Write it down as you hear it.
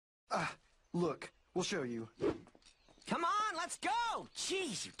Look, we'll show you. Come on, let's go!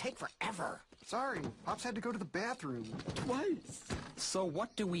 Jeez, you take forever. Sorry, Pops had to go to the bathroom. Twice. So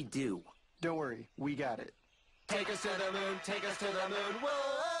what do we do? Don't worry, we got it. Take us to the moon, take us to the moon,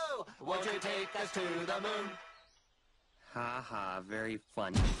 whoa! Won't you take us to the moon? Ha ha, very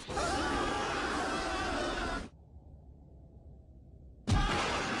funny.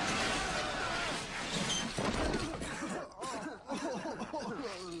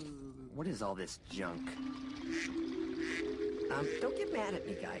 What is all this junk? Don't get mad at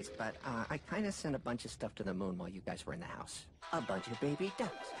me, guys, but I kind of sent a bunch of stuff to the moon while you guys were in the house. A bunch of baby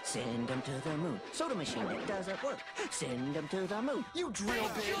ducks. Send them to the moon. Soda machine, it doesn't work. Send them to the moon. You drill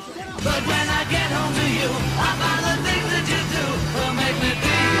big. But when I get home to you, I find the things that you do will make me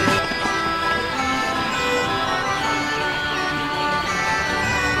feel.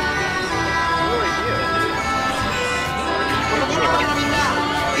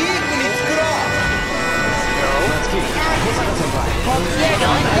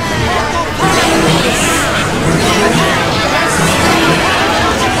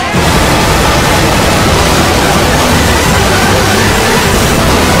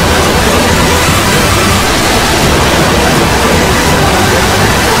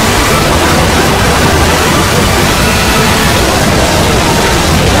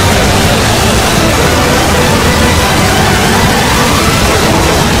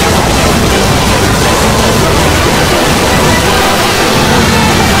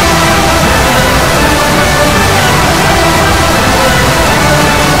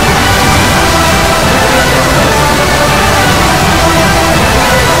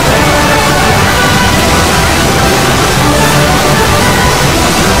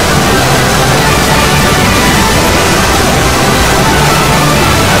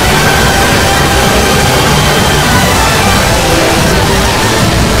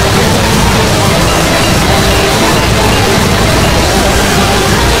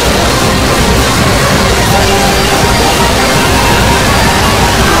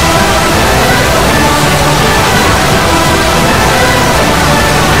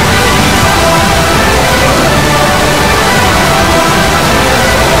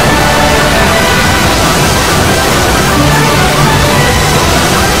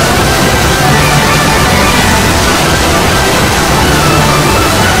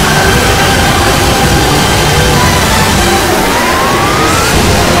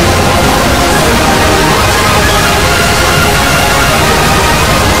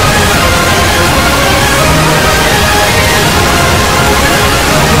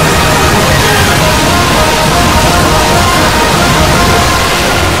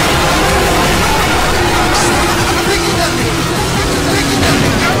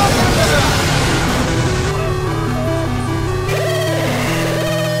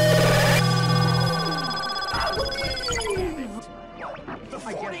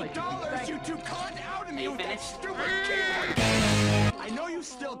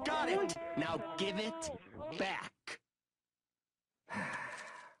 Now give it back.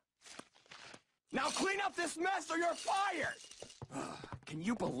 Now clean up this mess or you're fired! Can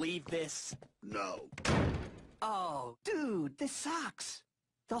you believe this? No. Oh, dude, this sucks.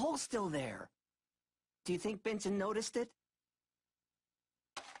 The hole's still there. Do you think Benson noticed it?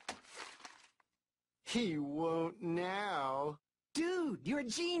 He won't now. Dude, you're a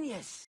genius.